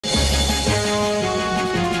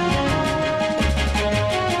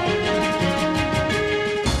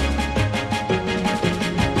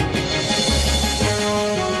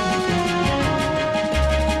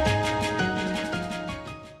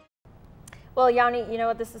Well, Yanni, you know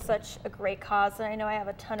what? This is such a great cause, and I know I have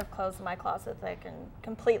a ton of clothes in my closet that I can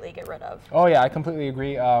completely get rid of. Oh yeah, I completely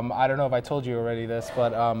agree. I don't know if I told you already this,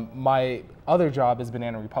 but my other job is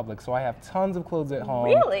Banana Republic, so I have tons of clothes at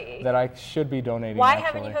home that I should be donating. Why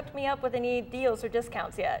haven't you hooked me up with any deals or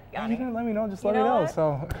discounts yet, Yanni? You didn't let me know. Just let me know.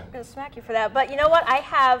 So I'm gonna smack you for that. But you know what? I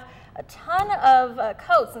have a ton of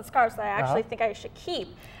coats and scarves that I actually think I should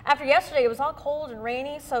keep. After yesterday, it was all cold and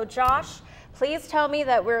rainy. So Josh, please tell me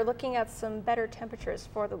that we're looking at some better temperatures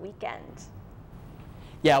for the weekend.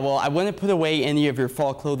 Yeah, well, I wouldn't put away any of your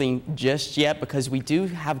fall clothing just yet because we do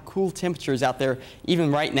have cool temperatures out there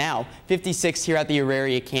even right now. 56 here at the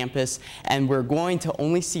Auraria campus, and we're going to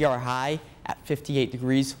only see our high at 58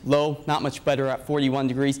 degrees, low not much better at 41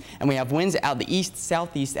 degrees, and we have winds out the east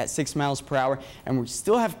southeast at 6 miles per hour, and we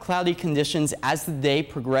still have cloudy conditions. As the day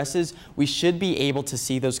progresses, we should be able to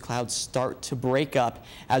see those clouds start to break up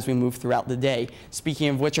as we move throughout the day. Speaking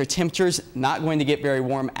of which, our temperatures not going to get very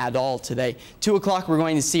warm at all today. 2 o'clock we're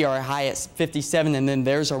going to see our high at 57, and then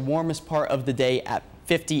there's our warmest part of the day at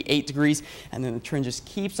 58 degrees, and then the trend just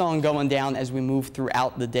keeps on going down as we move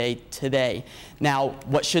throughout the day today. Now,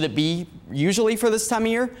 what should it be usually for this time of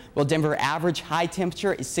year? Well, Denver average high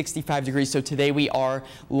temperature is 65 degrees, so today we are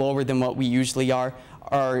lower than what we usually are.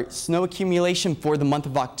 Our snow accumulation for the month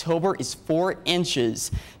of October is 4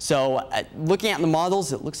 inches. So looking at the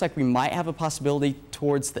models, it looks like we might have a possibility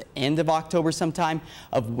towards the end of October sometime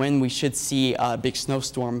of when we should see a big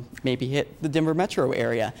snowstorm maybe hit the Denver metro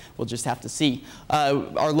area. We'll just have to see.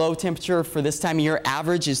 Our low temperature for this time of year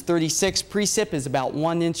average is 36. Precip is about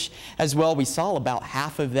 1 inch as well. We saw about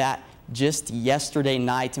half of that just yesterday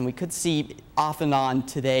night, and we could see off and on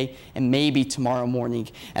today and maybe tomorrow morning.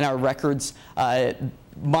 And our records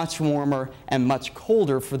much warmer and much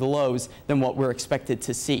colder for the lows than what we're expected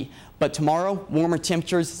to see. But tomorrow, warmer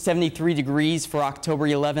temperatures, 73 degrees for October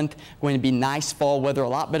 11th. Going to be nice fall weather, a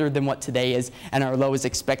lot better than what today is. And our low is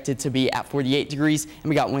expected to be at 48 degrees. And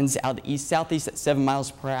we got winds out the east-southeast at 7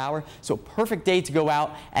 miles per hour. So a perfect day to go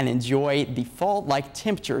out and enjoy the fall-like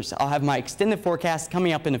temperatures. I'll have my extended forecast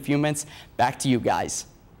coming up in a few minutes. Back to you guys.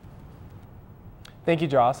 Thank you,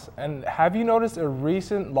 Joss. And have you noticed a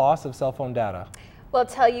recent loss of cell phone data? We'll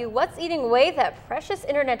tell you what's eating away that precious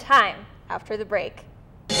internet time after the break.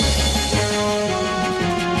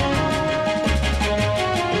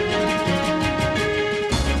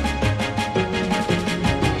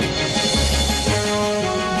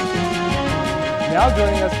 Now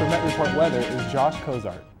joining us for Met Report Weather is Josh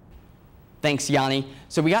Cozart. Thanks, Yanni.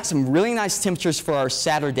 So we got some really nice temperatures for our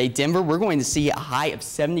Saturday. Denver, we're going to see a high of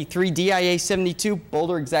 73, DIA 72,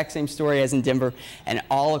 Boulder, exact same story as in Denver, and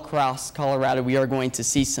all across Colorado we are going to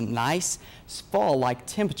see some nice fall-like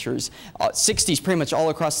temperatures. 60s pretty much all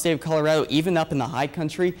across the state of Colorado, even up in the high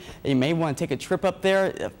country. You may want to take a trip up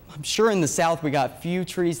there. I'm sure in the south we got a few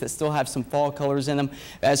trees that still have some fall colors in them.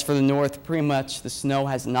 As for the north, pretty much the snow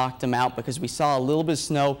has knocked them out because we saw a little bit of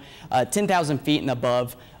snow 10,000 feet and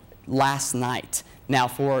above last night. Now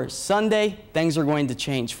for Sunday, things are going to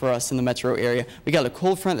change for us in the metro area. We got a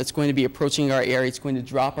cold front that's going to be approaching our area. It's going to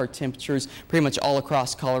drop our temperatures pretty much all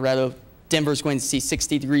across Colorado. Denver's going to see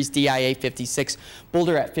 60 degrees, DIA 56,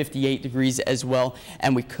 Boulder at 58 degrees as well.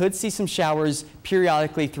 And we could see some showers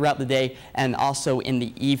periodically throughout the day, and also in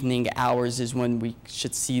the evening hours is when we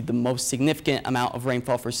should see the most significant amount of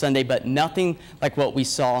rainfall for Sunday, but nothing like what we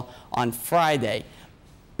saw on Friday.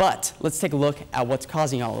 But let's take a look at what's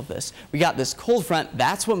causing all of this. We got this cold front.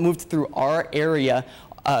 That's what moved through our area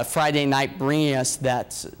Friday night, bringing us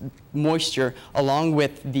that moisture along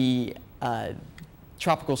with the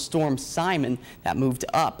tropical storm Simon that moved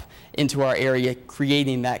up into our area,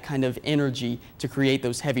 creating that kind of energy to create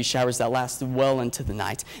those heavy showers that lasted well into the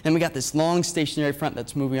night. And we got this long stationary front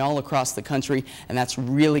that's moving all across the country, and that's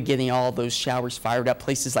really getting all those showers fired up.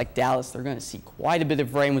 Places like Dallas, they're going to see quite a bit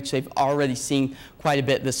of rain, which they've already seen quite a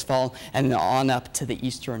bit this fall, and on up to the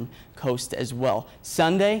eastern coast as well.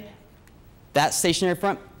 Sunday, that stationary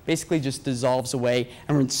front basically just dissolves away,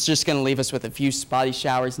 and it's just going to leave us with a few spotty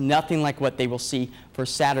showers, nothing like what they will see for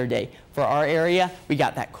Saturday. For our area, we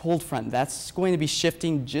got that cold front. That's going to be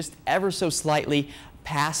shifting just ever so slightly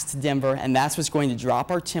past Denver, and that's what's going to drop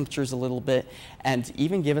our temperatures a little bit and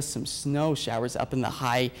even give us some snow showers up in the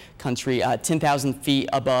high country, 10,000 feet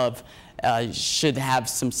above. Should have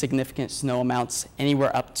some significant snow amounts,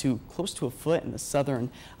 anywhere up to close to a foot in the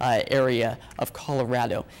southern area of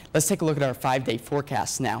Colorado. Let's take a look at our 5-day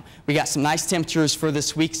forecast now. We got some nice temperatures for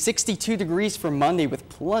this week. 62 degrees for Monday with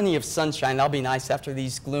plenty of sunshine. That'll be nice after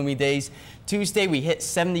these gloomy days. Tuesday we hit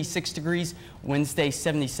 76 degrees, Wednesday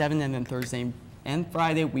 77, and then Thursday and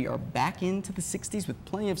Friday, we are back into the 60s with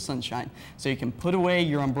plenty of sunshine. So you can put away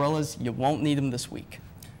your umbrellas. You won't need them this week.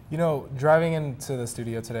 You know, driving into the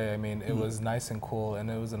studio today, I mean, it was nice and cool,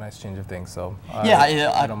 and it was a nice change of things. So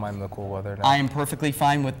I don't mind the cool weather now. I am perfectly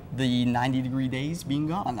fine with the 90-degree days being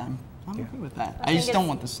gone. I'm okay with that. I just don't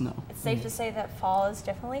want the snow. It's safe to say that fall is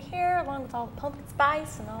definitely here, along with all the pumpkin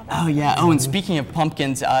spice and all that. Oh yeah. Oh, and speaking of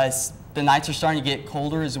pumpkins, the nights are starting to get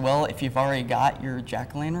colder as well. If you've already got your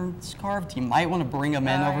jack-o'-lanterns carved, you might want to bring them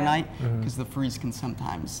in overnight because the freeze can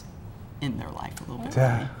sometimes end their life a little bit.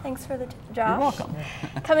 Yeah. Thanks for the tip, Josh. You're welcome.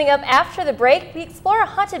 Coming up after the break, we explore a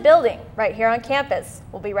haunted building right here on campus.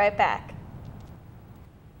 We'll be right back.